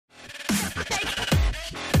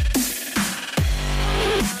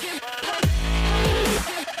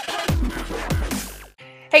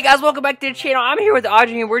Hey guys, welcome back to the channel. I'm here with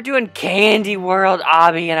Audrey and we're doing Candy World,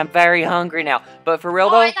 Obby, and I'm very hungry now. But for real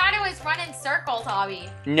though, I thought it was run in circles, Obby.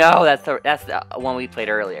 No, that's the one we played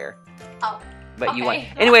earlier. Oh. But okay. You won.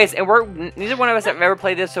 Anyways, and neither one of us have ever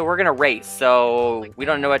played this, so we're gonna race. So we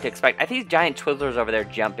don't know what to expect. I see giant Twizzlers over there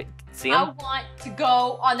jumping. See them? I want to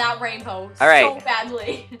go on that rainbow All right. so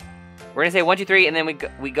badly. We're gonna say 1, 2, 3, and then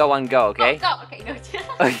we go on go. Okay. Go. Okay.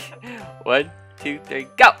 No. 1, 2, 3,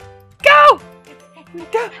 go! Go! Hey, you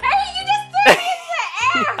just threw me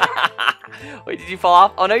in the air! Wait, did you fall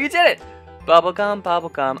off? Oh no, you did it! Bubblegum,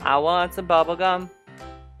 bubblegum, I want some bubblegum.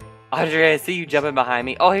 Audrey, I see you jumping behind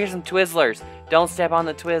me. Oh, here's some Twizzlers. Don't step on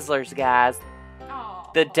the Twizzlers, guys. Oh,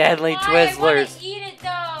 The deadly Twizzlers. I want to eat it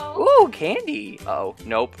though. Ooh, candy. Oh,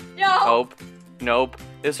 nope. No. Nope. Nope.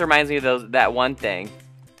 This reminds me of that one thing.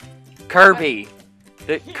 Kirby.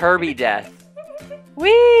 The Kirby death.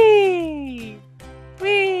 Whee!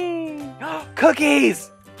 Whee!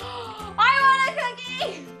 Cookies! I want a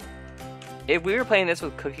cookie! If we were playing this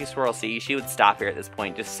with Cookie Swirl C, she would stop here at this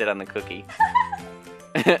point, just sit on the cookie.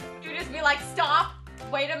 You'd just be like, stop,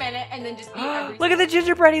 wait a minit, and then just eat everything. Look at the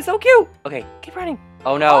gingerbread, he's so cute! Okay, keep running.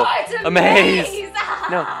 Oh no, oh, it's a maze!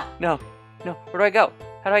 No. No, where do I go?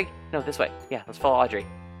 How do I, no, this way. Yeah, let's follow Audrey.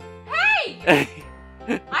 Hey!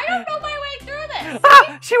 I don't know my way through this.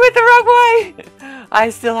 Ah, she went the wrong way! I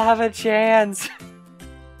still have a chance.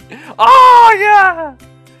 Oh, yeah!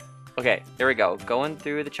 Okay, here we go. Going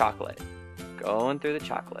through the chocolate. Going through the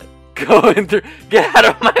chocolate. Going through. Get out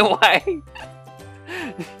of my way!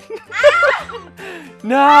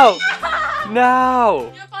 No!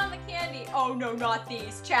 No! Jump on the candy. Oh no, not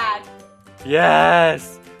these, Chad.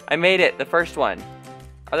 Yes! I made it, the first one.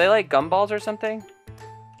 Are they like gumballs or something?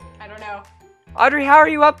 I don't know. Audrey, how are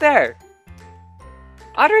you up there?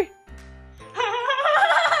 Audrey?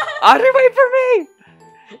 Audrey, wait for me!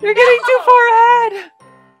 You're getting too far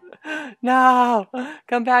ahead! No!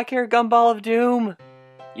 Come back here, Gumball of Doom!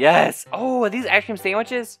 Yes! Oh, are these ice cream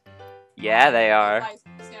sandwiches? Yeah, they are. Ice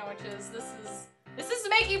cream sandwiches. This is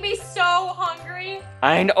making me so hungry.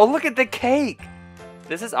 I know. Oh, look at the cake!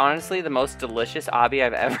 This is honestly the most delicious obby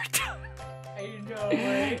I've ever done. I know,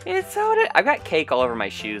 right? It's so good. I've got cake all over my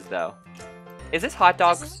shoes, though. Is this hot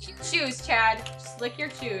dogs? Just lick your shoes, Chad. Just lick your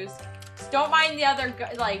shoes. Just don't mind the other,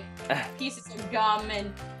 like, pieces of gum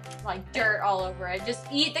and, like, dirt all over it. Just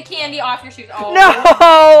eat the candy off your shoes. Oh. No!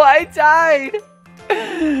 I died!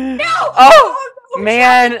 No! Oh, no,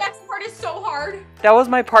 man. Chad, the next part is so hard. That was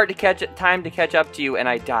my part to time to catch up to you, and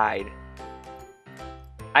I died.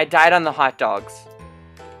 I died on the hot dogs.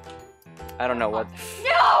 I don't know what.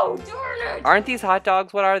 No, darn it! Aren't these hot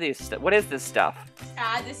dogs? What are these? What is this stuff?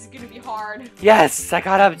 Chad, this is gonna be hard. Yes, I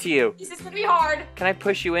got up to you. This is gonna be hard. Can I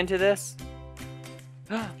push you into this?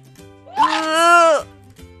 What?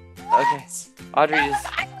 Okay. Audrey just.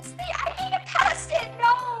 I need to pass it.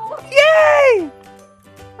 No. Yay!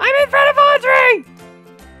 I'm in front of Audrey!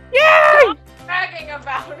 Yay! Stop bragging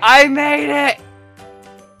about it. I made it!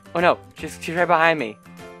 Oh no, she's right behind me.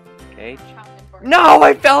 Okay. No,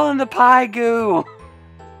 I fell in the pie goo!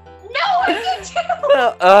 No, I did too!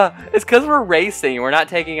 It's because we're racing. We're not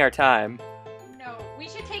taking our time. No, we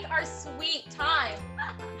should take our sweet time.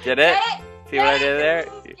 Did it? Get it? See what I did there?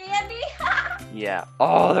 Candy? Yeah.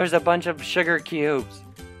 Oh, there's a bunch of sugar cubes.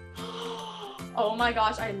 Oh my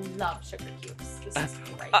gosh, I love sugar cubes. This is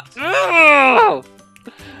great.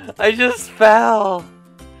 I just fell.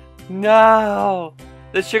 No.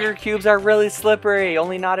 The sugar cubes are really slippery.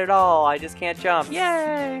 Only not at all. I just can't jump.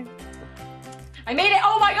 Yay. I made it.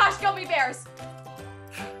 Oh my gosh, gummy bears.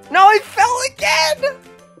 No, I fell again.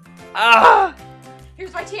 Ah.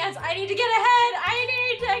 Here's my chance. I need to get ahead. I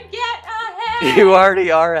need to get ahead. You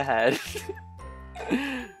already are ahead.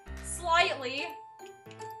 Slightly.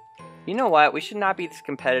 You know what? We should not be this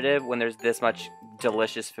competitive when there's this much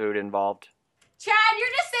delicious food involved. Chad, you're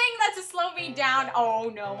just saying that to slow me down. Oh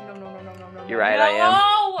no. You're right, no.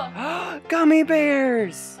 I am. Gummy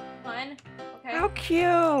bears. Fun. Okay. How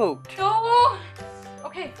cute. Go.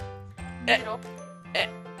 Okay. Middle.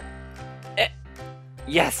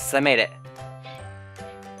 Yes, I made it.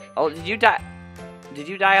 Oh, did you die? Did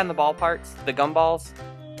you die on the ball parts? The gumballs?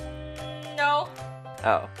 No.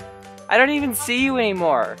 Oh. I don't even see you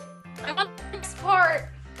anymore. I'm on the next part.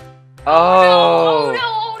 Oh. Oh no.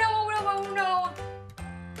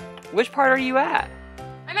 Which part are you at?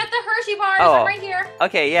 I'm at the Hershey bars. Oh. I'm right here.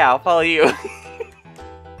 Okay, yeah, I'll follow you.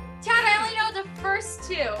 Chad, I only know the first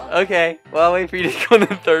two. Okay, well, I'll wait for you to go in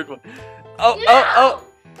the third one. Oh, No.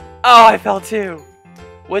 Oh, I fell too.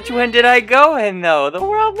 Which one did I go in, though? The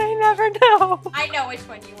world may never know. I know which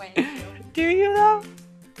one you went into. Do you, though?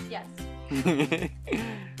 Yes.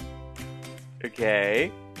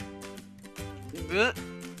 Okay.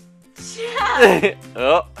 Chad.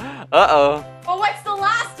 Oh. Uh-oh. Well, what's the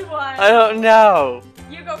last one? I don't know.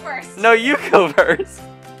 You go first. No, you go first.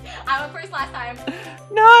 I went first last time.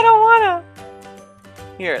 No, I don't wanna.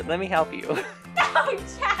 Here, let me help you. No,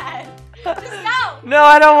 Chad. Just go. No,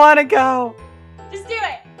 I don't wanna go. Just do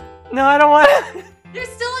it. No, I don't wanna. There's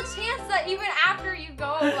still a chance that even after you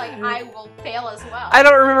go, like, I will fail as well. I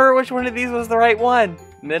don't remember which one of these was the right one.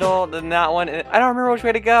 Middle, then that one. I don't remember which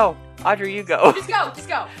way to go. Audrey, you go. Just go. Just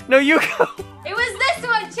go. No, you go. It was this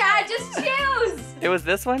one, Chad. Just choose. It was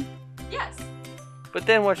this one? Yes. But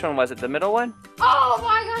then which one was it? The middle one? Oh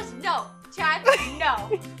my gosh. No. Chad, no.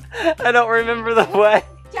 I don't remember the way.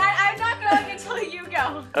 Chad, I'm not going until you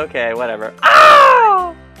go. Okay, whatever.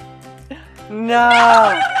 Oh! No.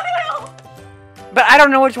 No. But I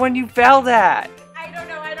don't know which one you failed at. I don't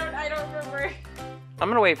know. I don't remember. I'm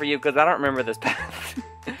gonna wait for you because I don't remember this path.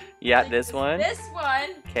 Yeah, this one. This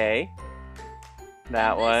one. Okay.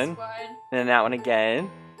 That and one. This one. And then that one again.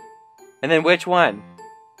 And then which one?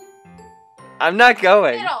 I'm not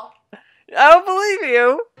going. Middle. I don't believe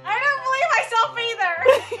you. I don't believe myself either.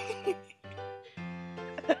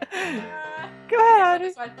 Go ahead.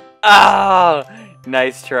 This one. Oh,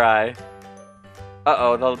 nice try.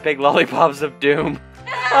 Uh-oh, the big lollipops of doom.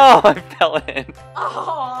 Oh, I fell in.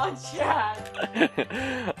 Oh, Chad.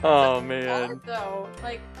 Oh, It's man. hard, though,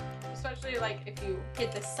 like, especially like if you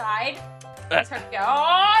hit the side, it's hard to go.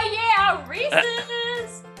 Oh yeah,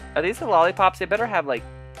 Reese's. Are these the lollipops? They better have, like,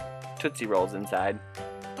 Tootsie Rolls inside.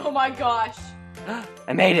 Oh my gosh.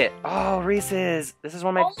 I made it. Oh, Reese's. This is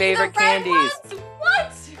one of my Only favorite the red candies. ones?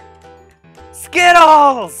 What?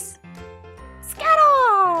 Skittles!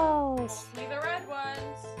 Skittles! Only the red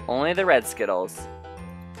ones. Only the red Skittles.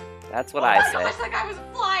 That's what Oh I my say. gosh, like I was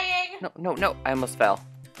flying. No, no, no. I almost fell.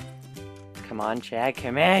 Come on, Chad.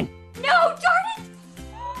 Come in. No, darn it.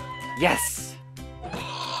 Yes.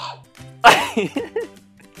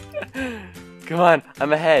 Come on.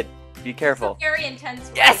 I'm ahead. Be careful. It's a very intense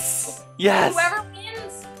race. Yes. Yes. Whoever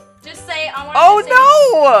wins, just say I want Oh, to say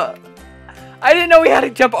no. I didn't know we had to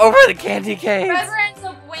jump over the candy canes. whoever ends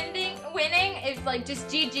up winning is like just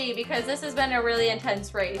GG because this has been a really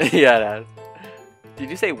intense race. Yeah, it has. Did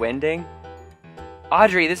you say winding?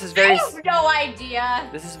 Audrey, this is I very have no idea.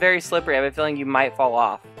 this is very slippery. I have a feeling you might fall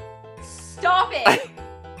off. Stop it.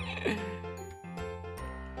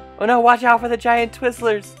 Oh no, watch out for the giant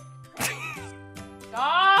Twizzlers.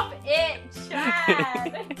 Stop it,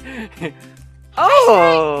 Chad.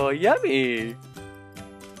 Oh, yummy.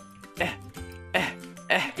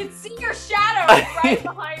 I can see your shadow right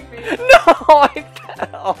behind me. No, I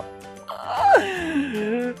fell.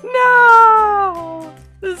 No,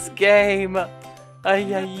 this game. Ay,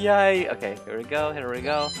 ay, ay. Okay, here we go, here we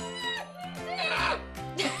go.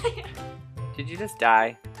 Did you just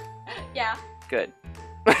die? Yeah. Good.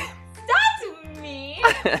 That's me.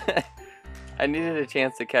 I needed a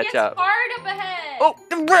chance to catch It's up. hard up ahead. Oh,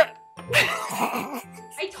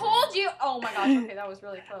 I told you. Oh my gosh. Okay, that was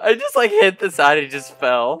really close. I just like hit the side and just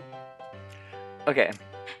fell. Okay.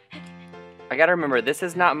 I gotta remember, this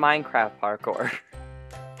is not Minecraft parkour.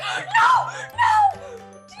 No!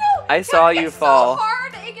 I saw It you gets fall. So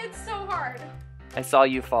hard. It gets so hard. I saw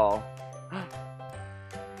you fall. I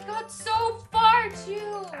got so far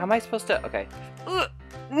too. How am I supposed to? Okay.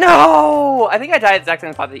 No! I think I died at the exact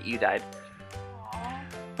same spot that you died. Aw.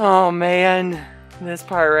 Oh man, this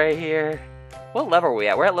part right here. What level are we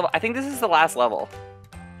at? We're at level. I think this is the last level.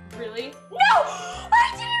 Really? No!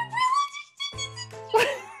 I didn't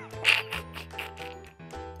realize.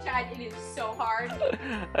 Chad, it is so hard.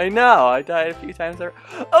 I know. I died a few times there.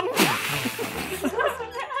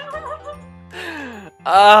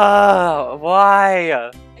 Oh,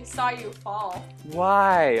 why? I saw you fall.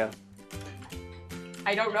 Why?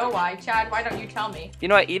 I don't know why. Chad, why don't you tell me? You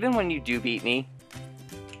know what? Even when you do beat me,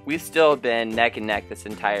 we've still been neck and neck this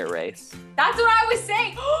entire race. That's what I was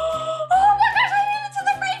saying. Oh my gosh, I made it to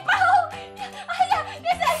the rainbow.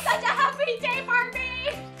 This is such a happy day for me.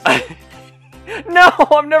 No,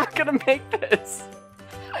 I'm never gonna make this.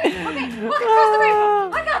 Okay, look across the rainbow.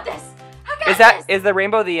 I got this. I got this. Is the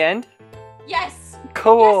rainbow the end? Yes.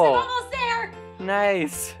 Cool. Yes, I'm almost there.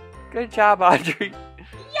 Nice. Good job, Audrey.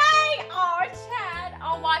 Yay! Oh, Chad,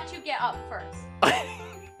 I'll watch you get up first.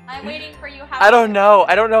 I'm waiting for you. I don't know.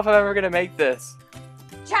 I don't know if I'm ever gonna make this.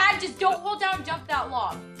 Chad, just don't hold down, jump that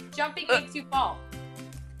long. Jumping makes you fall.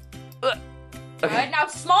 Okay. Good, now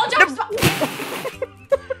small jumps.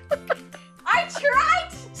 I tried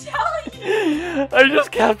to tell you. I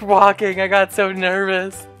just kept walking. I got so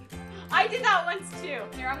nervous. I did that once too.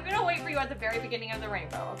 Here, I'm gonna wait for you at the very beginning of the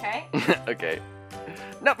rainbow, okay? Okay.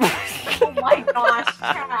 No. Oh my gosh,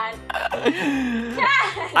 Chad.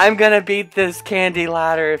 Chad. I'm gonna beat this candy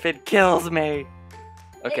ladder if it kills me.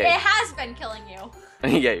 Okay. It has been killing you.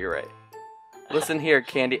 Yeah, you're right. Listen here,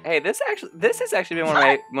 Candy. Hey, this has actually been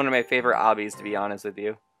one of my favorite hobbies, to be honest with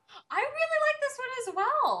you. I really like this one as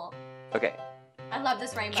well. Okay. I love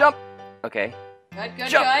this rainbow. Jump. Okay. Good, good,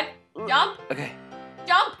 Jump. good. Jump. Okay.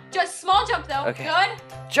 Jump. Just small jump though. Okay. Good.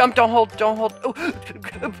 Jump. Don't hold. Don't hold. Oh.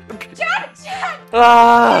 Chad. Chad.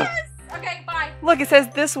 Ah. Yes. Okay. Bye. Look, it says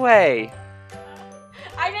this way.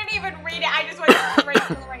 I didn't even read it. I just went straight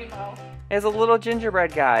to the rainbow. It's a little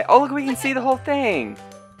gingerbread guy. Oh, look, we can see the whole thing.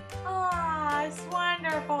 Ah, it's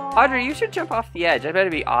wonderful. Audrey, you should jump off the edge. I bet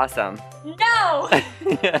it'd be awesome. No.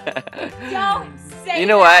 Don't say You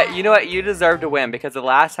know that. what? You know what? You deserve to win because the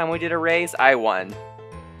last time we did a race, I won.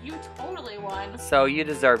 You totally won. So you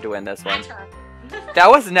deserve to win this one. My turn. That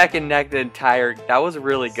was neck and neck the entire. That was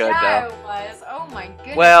really good Yeah, though. it was. Oh my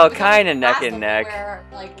goodness. Well, It was kinda on the neck last and one neck. Where,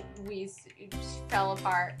 like, we fell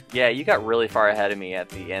apart. Yeah, you got really far ahead of me at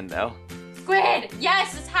the end though. Squid!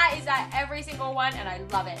 Yes, this hat is at every single one, and I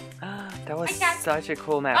love it. That was I got- such a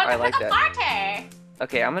cool map. Welcome I like to the that. party!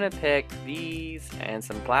 Okay, I'm gonna pick these and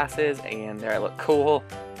some glasses, and there I look cool.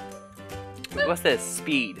 What's this?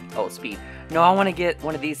 Speed. Oh, speed. No, I want to get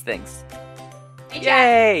one of these things. Hey, Chad.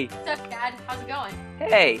 Yay! What's up, Dad? How's it going?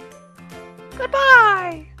 Hey.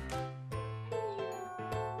 Goodbye.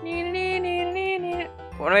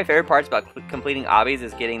 One of my favorite parts about completing obbies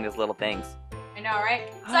is getting these little things. I know, right?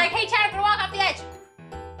 It's like, hey, Chad, I'm gonna walk off the edge.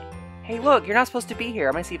 Hey, look, you're not supposed to be here.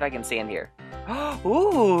 I'm gonna see if I can stand here.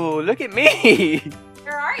 Ooh, look at me.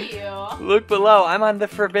 Where are you? Look below. I'm on the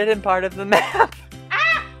forbidden part of the map.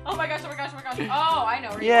 Ah! Oh my gosh, oh my gosh, oh my gosh. Oh, I know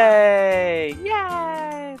where you are. Yay!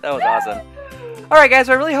 Yay! That was awesome. Alright guys,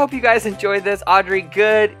 I really hope you guys enjoyed this. Audrey,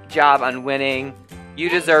 good job on winning. You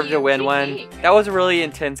Thank deserve to you. win one. That was a really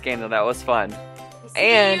intense game though. That was fun.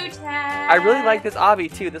 And See you, Chad. I really like this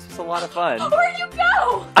obby too. This was a lot of fun. Where'd you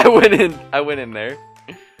go? I went in there.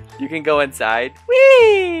 You can go inside.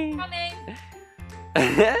 Whee! Coming.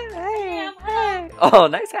 Hey, hey. Oh,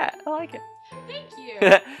 nice hat. I like it. Thank you.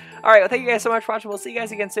 Alright, well thank you guys so much for watching. We'll see you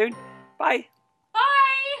guys again soon. Bye.